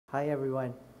Hi,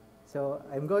 everyone. So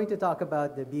I'm going to talk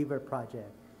about the Bieber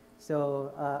project.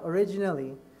 So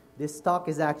originally, this talk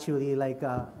is actually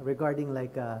regarding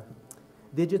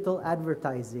digital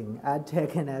advertising, ad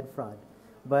tech, and ad fraud.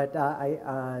 But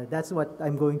that's what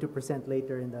I'm going to present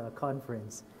later in the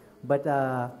conference. But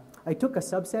I took a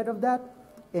subset of that,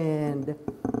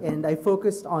 and I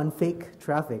focused on fake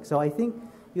traffic. So I think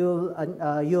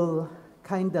you'll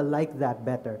kind of like that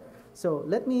better. So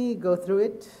let me go through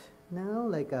it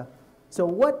now. So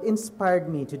what inspired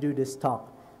me to do this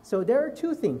talk? So there are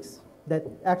two things that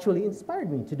actually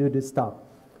inspired me to do this talk.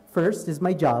 First is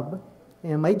my job,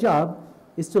 and my job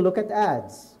is to look at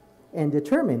ads and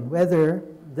determine whether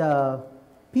the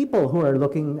people who are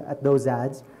looking at those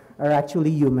ads are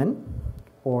actually human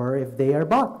or if they are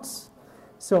bots.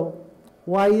 So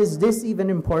why is this even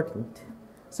important?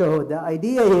 So the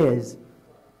idea is,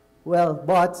 well,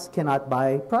 bots cannot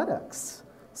buy products.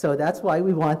 So that's why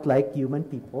we want human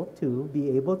people to be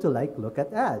able to look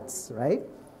at ads, right?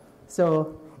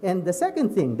 So, and the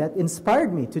second thing that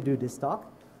inspired me to do this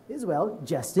talk is, well,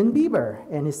 Justin Bieber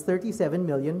and his 37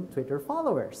 million Twitter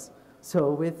followers.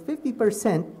 So with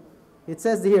 50%, it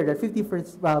says here that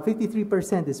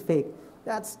 53% is fake.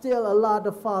 That's still a lot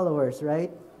of followers,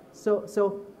 right? So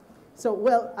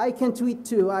well, I can tweet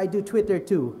too. I do Twitter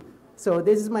too. So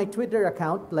this is my Twitter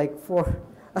account,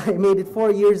 I made it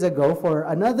 4 years ago for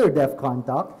another DEF CON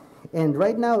talk, and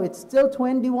right now it's still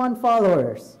 21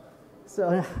 followers.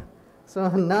 So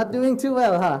I'm not doing too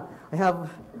well, huh? I have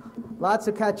lots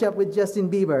to catch up with Justin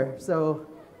Bieber. So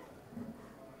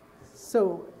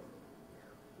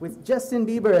with Justin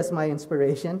Bieber as my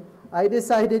inspiration, I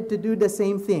decided to do the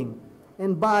same thing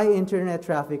and buy internet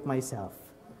traffic myself.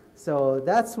 So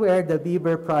that's where the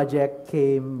Bieber project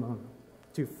came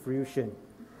to fruition.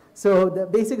 So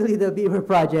basically the Bieber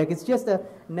project is just a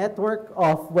network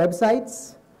of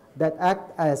websites that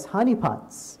act as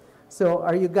honeypots. So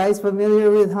are you guys familiar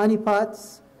with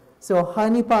honeypots? So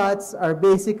honeypots are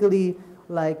basically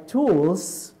like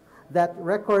tools that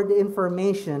record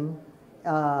information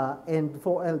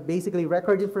basically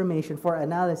record information for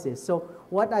analysis. So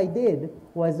what I did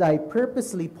was I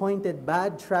purposely pointed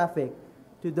bad traffic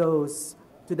to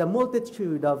the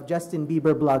multitude of Justin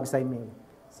Bieber blogs I made.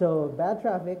 So bad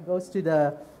traffic goes to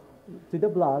the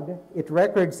blog, it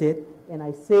records it, and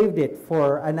I saved it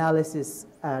for analysis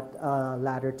at a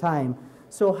later time.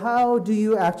 So how do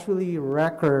you actually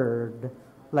record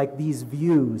these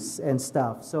views and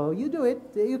stuff? So you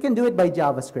can do it by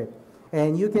JavaScript.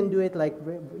 And you can do it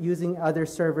using other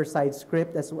server-side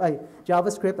script as well.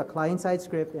 JavaScript, a client-side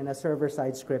script, and a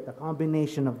server-side script, a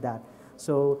combination of that.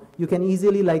 So you can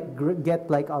easily get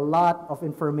a lot of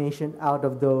information out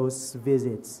of those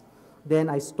visits. Then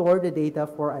I store the data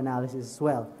for analysis as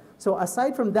well. So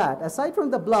aside from that, aside from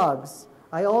the blogs,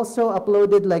 I also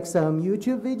uploaded some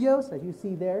YouTube videos that you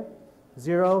see there.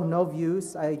 No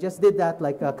views. I just did that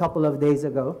a couple of days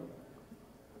ago.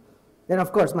 Then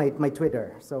of course my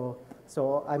Twitter.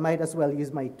 So I might as well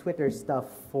use my Twitter stuff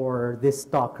for this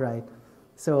talk, right?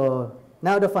 So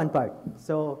now the fun part.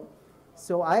 So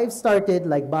I've started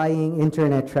buying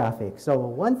internet traffic. So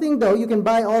one thing though, you can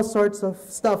buy all sorts of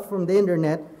stuff from the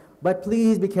internet, but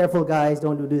please be careful, guys.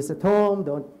 Don't do this at home.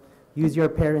 Don't use your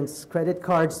parents' credit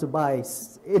cards to buy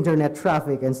internet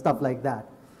traffic and stuff like that.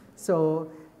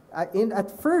 So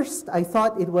at first, I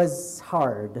thought it was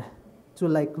hard to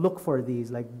look for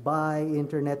these, buy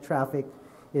internet traffic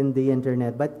in the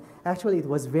internet. But actually, it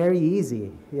was very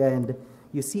easy. And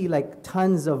you see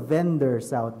tons of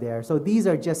vendors out there. So these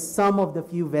are just some of the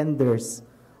few vendors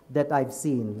that I've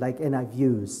seen and I've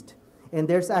used. And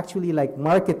there's actually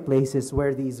marketplaces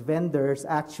where these vendors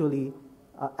actually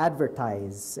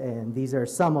advertise. And these are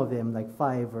some of them,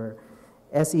 Fiverr,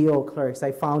 SEO Clerks.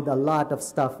 I found a lot of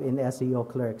stuff in SEO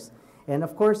Clerks. And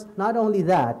of course, not only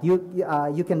that,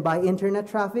 you can buy internet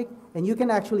traffic, and you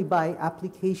can actually buy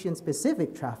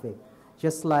application-specific traffic,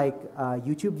 just like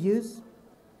YouTube views,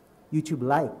 YouTube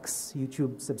likes,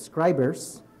 YouTube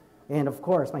subscribers, and of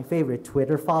course, my favorite,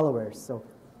 Twitter followers. So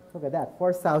look at that,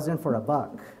 4,000 for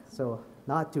 $1. So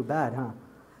not too bad, huh?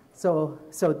 So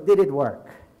did it work?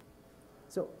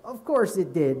 So of course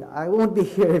it did. I won't be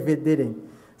here if it didn't.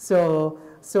 So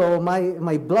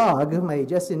my blog, my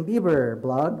Justin Bieber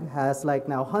blog, has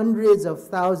now hundreds of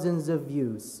thousands of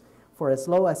views for as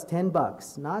low as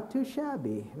 $10. Not too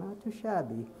shabby, not too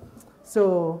shabby.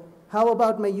 So how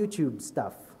about my YouTube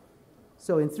stuff?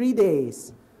 So in 3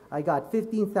 days, I got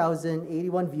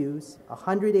 15,081 views,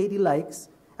 180 likes.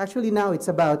 Actually now it's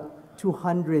about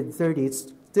 230,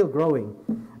 it's still growing.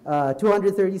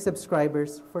 230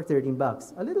 subscribers for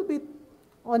 $13. A little bit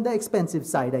on the expensive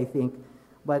side, I think,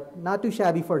 but not too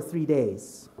shabby for 3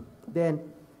 days. Then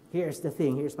here's the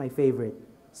thing, here's my favorite.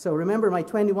 So remember my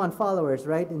 21 followers,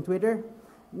 right, in Twitter?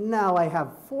 Now I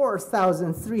have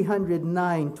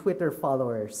 4,309 Twitter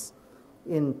followers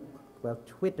in, well,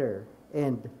 Twitter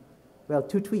and, well,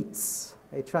 2 tweets.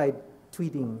 I tried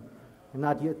tweeting. I'm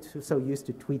not yet so used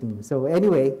to tweeting. So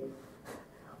anyway,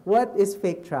 what is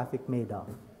fake traffic made of?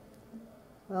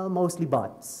 Well, mostly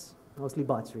bots. Mostly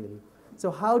bots, really.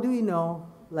 So how do we know?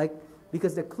 Like,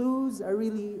 because the clues are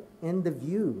really in the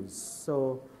views.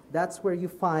 So that's where you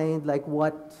find, like,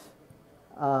 what,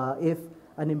 if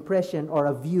an impression or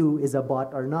a view is a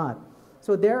bot or not.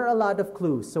 So there are a lot of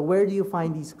clues. So where do you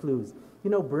find these clues? You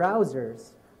know,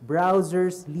 browsers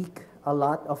leak a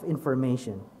lot of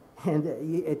information. And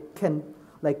it can,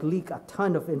 like, leak a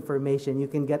ton of information. You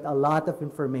can get a lot of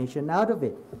information out of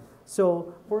it.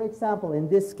 So, for example, in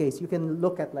this case, you can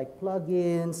look at, like,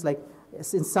 plugins. Like,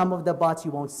 in some of the bots,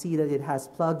 you won't see that it has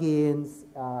plugins,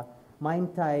 MIME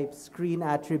types, screen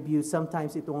attributes.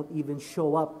 Sometimes it won't even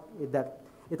show up that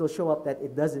it'll show up that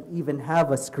it doesn't even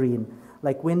have a screen.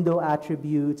 Like window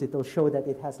attributes, it'll show that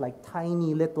it has, like,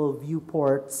 tiny little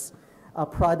viewports.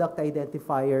 Product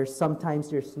identifiers, sometimes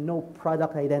there's no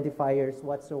product identifiers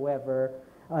whatsoever.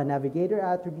 Navigator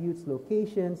attributes,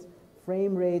 locations,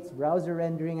 frame rates, browser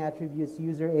rendering attributes,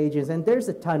 user agents, and there's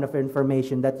a ton of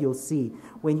information that you'll see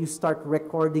when you start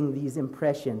recording these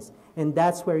impressions. And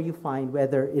that's where you find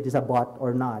whether it is a bot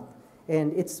or not.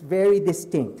 And it's very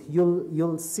distinct.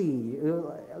 You'll see,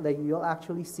 you'll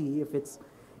actually see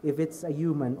if it's a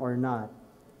human or not.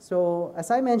 So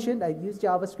as I mentioned, I've used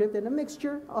JavaScript and a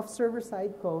mixture of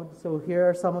server-side code. So here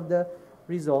are some of the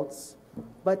results.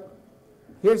 But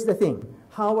here's the thing.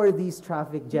 How are these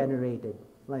traffic generated?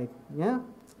 Like, yeah,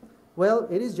 well,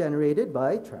 it is generated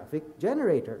by traffic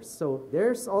generators. So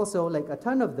there's also, like, a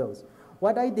ton of those.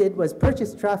 What I did was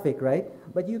purchase traffic, right?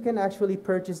 But you can actually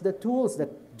purchase the tools that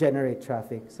generate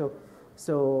traffic.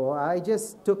 So I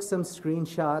just took some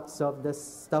screenshots of the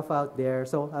stuff out there.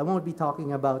 So I won't be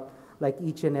talking about, like,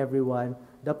 each and every one.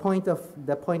 The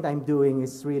point I'm doing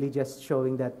is really just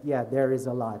showing that, yeah, there is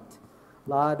a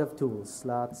lot of tools,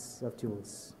 lots of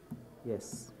tools.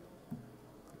 Yes,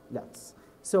 lots.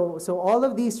 So all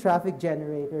of these traffic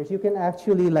generators, you can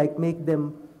actually, like, make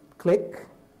them click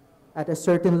at a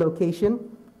certain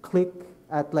location, click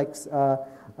at, like,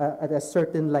 at a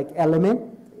certain, like,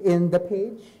 element in the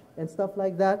page and stuff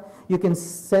like that. You can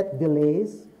set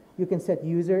delays. You can set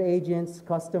user agents,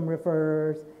 custom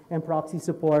referrers, and proxy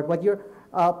support. What your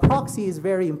proxy is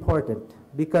very important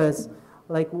because,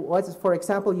 like, for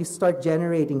example, you start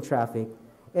generating traffic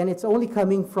and it's only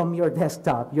coming from your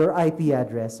desktop, your IP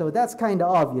address. So that's kind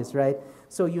of obvious, right?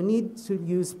 So you need to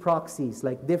use proxies,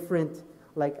 like different,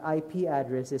 like, IP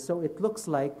addresses. So it looks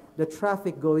like the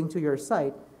traffic going to your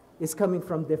site is coming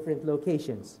from different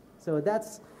locations. So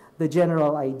that's the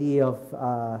general idea of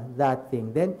that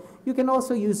thing. Then you can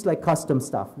also use, like, custom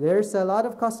stuff. There's a lot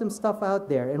of custom stuff out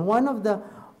there. And one of the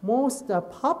most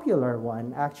popular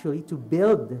one, actually, to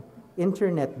build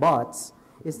internet bots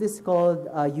is this called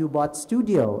UBot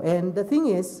Studio. And the thing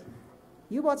is,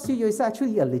 UBot Studio is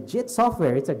actually a legit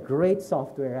software. It's a great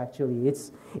software, actually.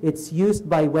 It's used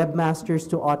by webmasters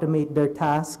to automate their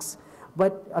tasks.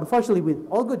 But unfortunately, with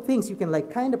all good things, you can,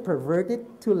 like, kind of pervert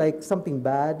it to, like, something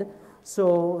bad.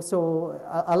 So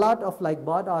a lot of, like,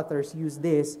 bot authors use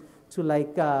this to,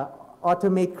 like,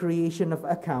 automate creation of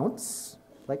accounts,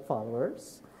 like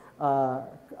followers,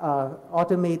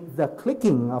 automate the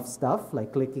clicking of stuff,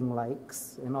 like clicking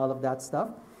likes and all of that stuff,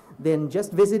 then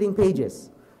just visiting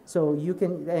pages. So you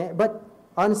can, but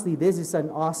honestly, this is an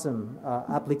awesome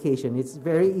application. It's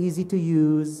very easy to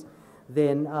use,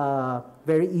 then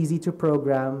very easy to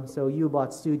program, so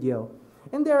UBot Studio.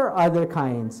 And there are other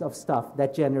kinds of stuff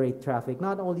that generate traffic,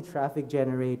 not only traffic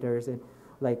generators and,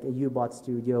 like, a UBot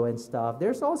Studio and stuff.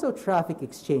 There's also traffic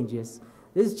exchanges.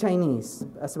 This is Chinese,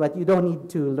 but you don't need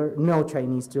to know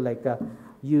Chinese to, like,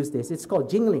 use this. It's called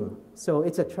jingling. So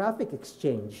it's a traffic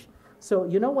exchange. So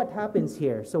you know what happens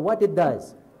here. So what it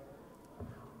does,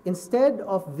 instead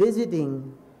of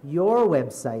visiting your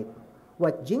website,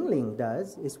 what jingling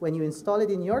does is when you install it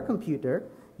in your computer,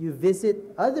 you visit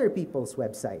other people's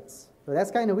websites. So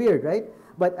that's kind of weird, right?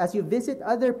 But as you visit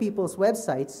other people's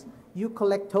websites, you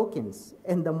collect tokens.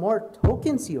 And the more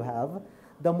tokens you have,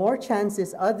 the more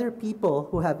chances other people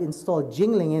who have installed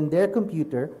jingling in their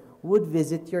computer would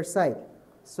visit your site.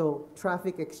 So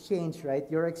traffic exchange, right?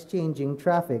 You're exchanging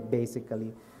traffic,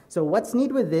 basically. So what's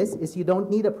neat with this is you don't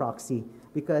need a proxy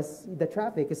because the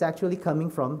traffic is actually coming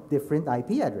from different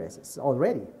IP addresses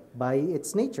already by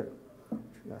its nature.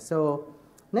 So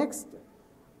next,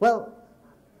 well,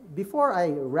 before I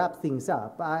wrap things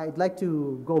up, I'd like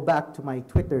to go back to my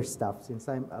Twitter stuff since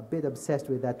I'm a bit obsessed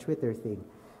with that Twitter thing.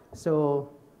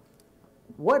 So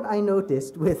what I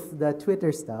noticed with the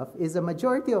Twitter stuff is a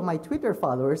majority of my Twitter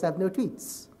followers have no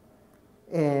tweets.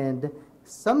 And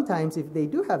sometimes if they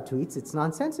do have tweets, it's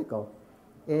nonsensical.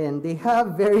 And they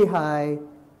have very high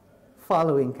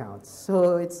following counts.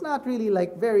 So it's not really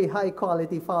like very high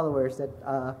quality followers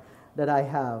that I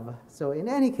have. So in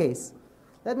any case,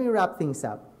 let me wrap things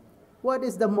up. What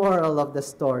is the moral of the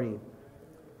story?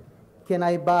 Can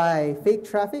I buy fake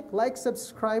traffic, like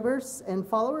subscribers and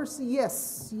followers?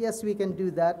 Yes, yes, we can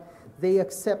do that. They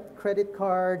accept credit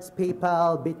cards,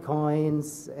 PayPal,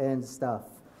 Bitcoins, and stuff.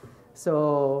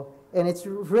 So, and it's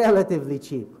relatively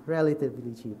cheap,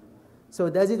 relatively cheap. So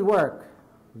does it work?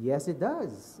 Yes, it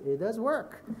does. It does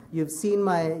work. You've seen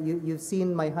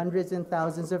my hundreds and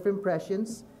thousands of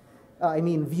impressions.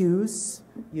 Views.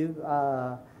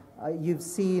 You've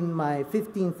seen my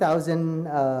 15,000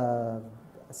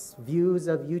 views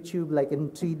of YouTube like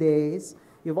in 3 days.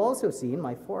 You've also seen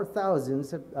my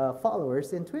 4,000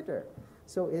 followers in Twitter.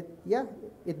 So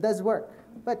it does work.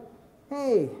 But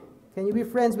hey, can you be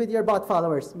friends with your bot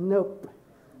followers? Nope.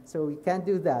 So we can't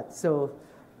do that. So,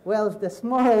 well, the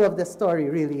moral of the story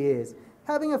really is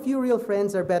having a few real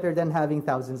friends are better than having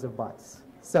thousands of bots.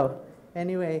 So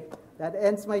anyway, that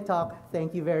ends my talk.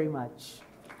 Thank you very much.